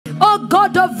O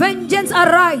God of vengeance,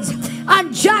 arise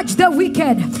and judge the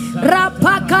wicked.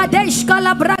 Rapakadeshka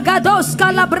la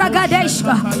bragadoska la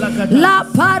bragadeshka la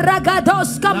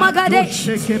paragadoska magadesh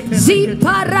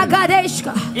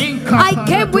ziparagadeshka. I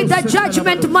came with a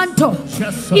judgment mantle.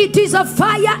 It is a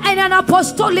fire and an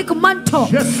apostolic mantle.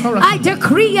 I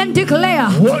decree and declare,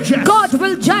 God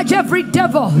will judge every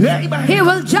devil. He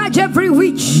will judge every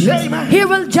witch. He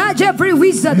will judge every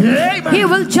wizard. He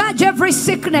will judge every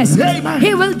sickness.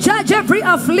 He will judge every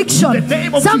affliction.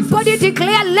 Somebody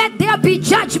declare, let there be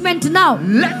judgment now.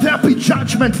 Let there be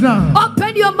judgment now.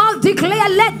 Open your mouth, declare,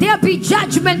 let there be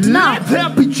judgment now. Let there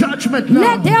be judgment now.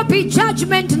 Let there be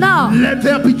judgment now. Let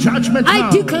there be judgment now.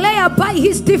 I declare by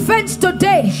his defense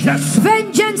today,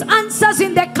 vengeance answers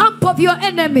in the camp of your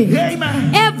enemy.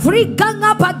 Amen. Every gang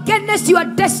up against your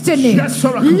destiny,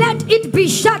 let it be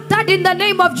shattered in the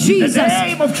name of Jesus. In the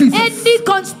name of Jesus. Any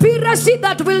conspiracy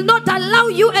that will not allow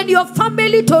you and your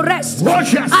family to rest,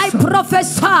 I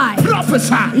prophesy,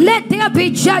 let there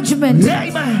be judgment.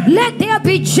 Amen. Let there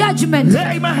be judgment.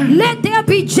 Amen. Let there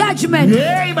be judgment.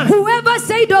 Amen. Whoever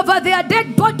said over their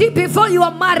dead body before you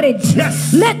are married,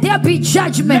 let there be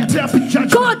judgment. Let there be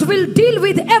judgment. God will deal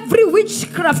with every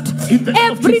witchcraft,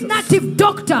 every native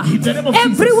doctor,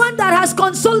 everyone that has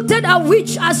consulted a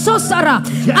witch, a sorcerer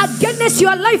against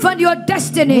your life and your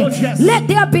destiny. Let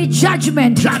there be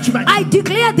judgment. I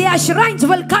declare their shrines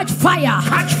will catch fire,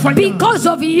 because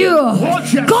of you.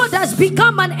 God has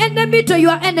become an enemy to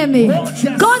your enemy.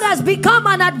 God has become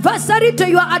an adversary to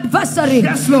your adversary.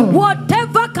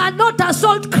 Whatever cannot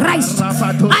assault Christ,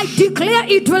 I declare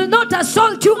it will not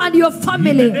assault you and your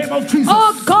family.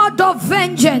 Oh God of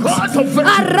vengeance,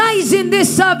 arise in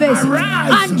this service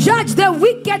and judge the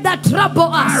wicked that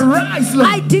trouble us.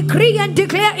 I decree and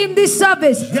declare in this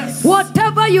service,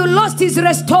 whatever you lost is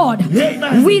restored.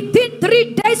 Within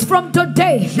 3 days from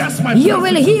today, you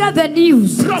will hear the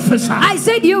news. I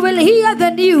said you will hear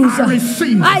the news.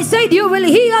 I said you will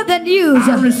hear the news.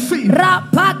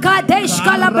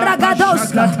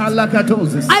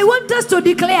 I want us to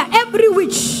declare every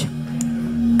witch.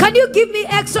 Can you give me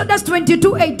Exodus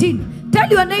 22:18? Tell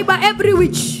your neighbor, every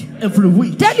witch. Every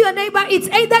witch. Tell your neighbor, it's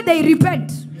either they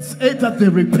repent, it's either they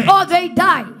repent, or they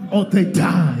die. Or they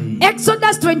die.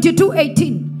 Exodus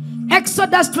 22:18.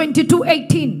 Exodus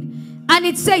 22:18. And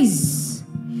it says,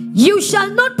 you shall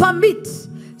not permit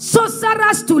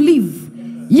sorcerers to live.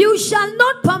 You shall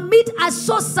not permit a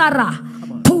sorcerer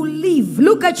to live.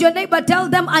 Look at your neighbor, tell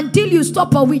them, until you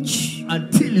stop a witch.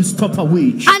 Until you stop a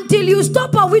witch. Until you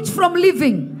stop a witch from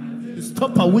living.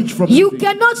 Stop a witch from you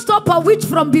cannot stop a witch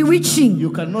from bewitching. You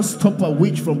cannot stop a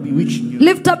witch from bewitching you.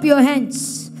 Lift up your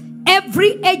hands.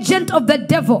 Every agent of the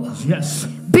devil,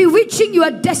 bewitching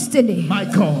your destiny, my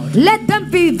God, let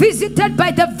them be visited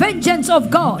by the vengeance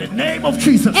of God. In the name of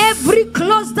Jesus. Every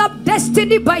closed up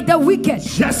destiny by the wicked,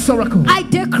 Oracle, I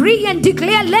decree and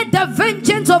declare, let the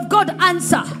vengeance of God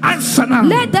answer. Answer now.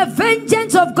 Let the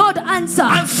vengeance of God answer.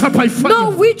 Answer by fire.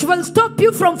 No witch will stop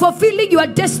you from fulfilling your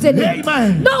destiny.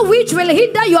 Amen. No witch will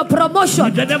hinder your promotion.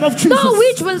 In the name of Jesus. No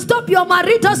witch will stop your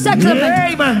marital settlement.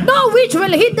 Amen. No witch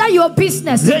will hinder your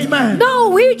business. Amen. No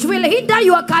witch will hinder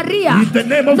your career. In the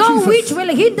name of no Jesus. witch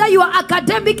will hinder your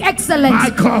academic excellence. My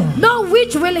God. No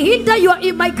witch will hinder your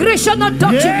immigrational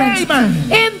documents.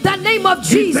 Amen. In the name of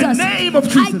Jesus. In the name of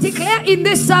Jesus. I declare in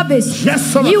this service,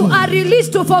 you are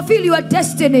released to fulfill your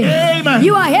destiny. Amen.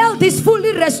 Your health is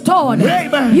fully restored.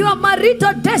 Amen. Your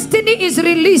marital destiny is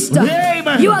released.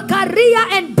 Amen. Your career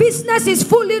and business is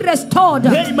fully restored.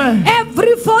 Amen.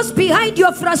 Every force behind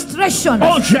your frustration,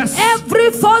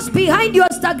 every force behind your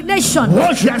stagnation,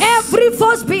 every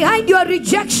force behind your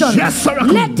rejection,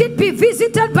 let it be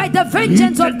visited by the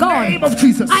vengeance of God. In the name of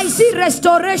Jesus. I see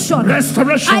restoration. I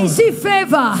see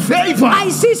favor. I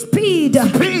see speed.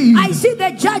 I see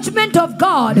the judgment of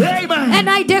God. Amen. And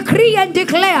I decree and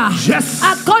declare,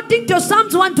 according to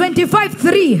Psalms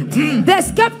 125:3, the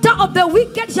scepter of the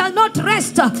wicked shall not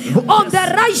rest on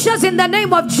the righteous in the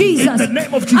name of Jesus. In the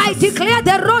name of Jesus. I declare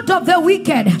the rod of the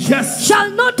wicked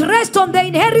shall not rest on the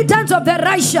inheritance of the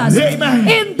righteous. Amen.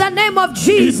 In the name of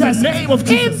Jesus. In the name of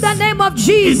Jesus. In the name of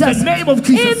Jesus. In the name of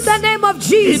Jesus. In the name of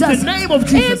Jesus. In the name of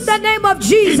Jesus. In the name of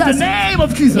Jesus. In the name of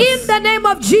Jesus. In the name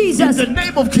of Jesus. In the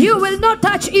name of Jesus. You will not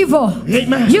touch evil.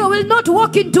 Amen. You will not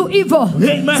walk into evil.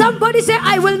 Amen. Somebody say,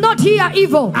 I will not hear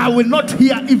evil. I will not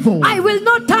hear evil. I will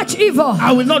not touch evil.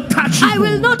 I will not touch evil. I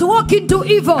will not walk into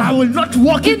evil. I will not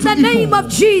walk into evil. In the name of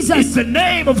Jesus. In the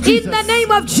name of Jesus. In the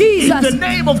name of Jesus. In the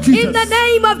name of Jesus. In the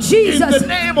name of Jesus. In the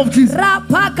name of Jesus.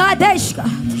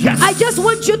 I just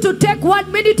want you to take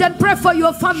 1 minute and pray for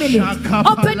your family.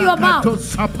 Open your mouth.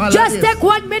 Just take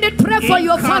 1 minute, pray for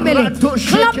your family.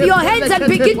 Clap your hands and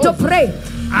begin begin to pray.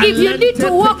 If you need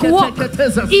to walk, walk.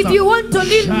 If you want to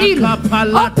kneel,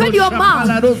 open your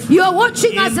mouth. You are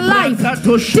watching us live.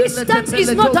 Distance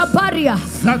is not a barrier.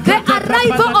 The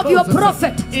arrival of your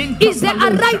prophet is the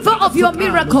arrival of your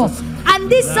miracle. And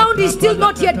this sound is still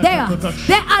not yet there.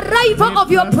 The arrival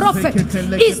of your prophet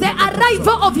is the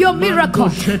arrival of your miracle.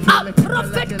 A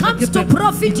prophet comes to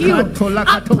profit you.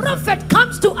 A prophet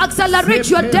comes to accelerate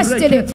your destiny.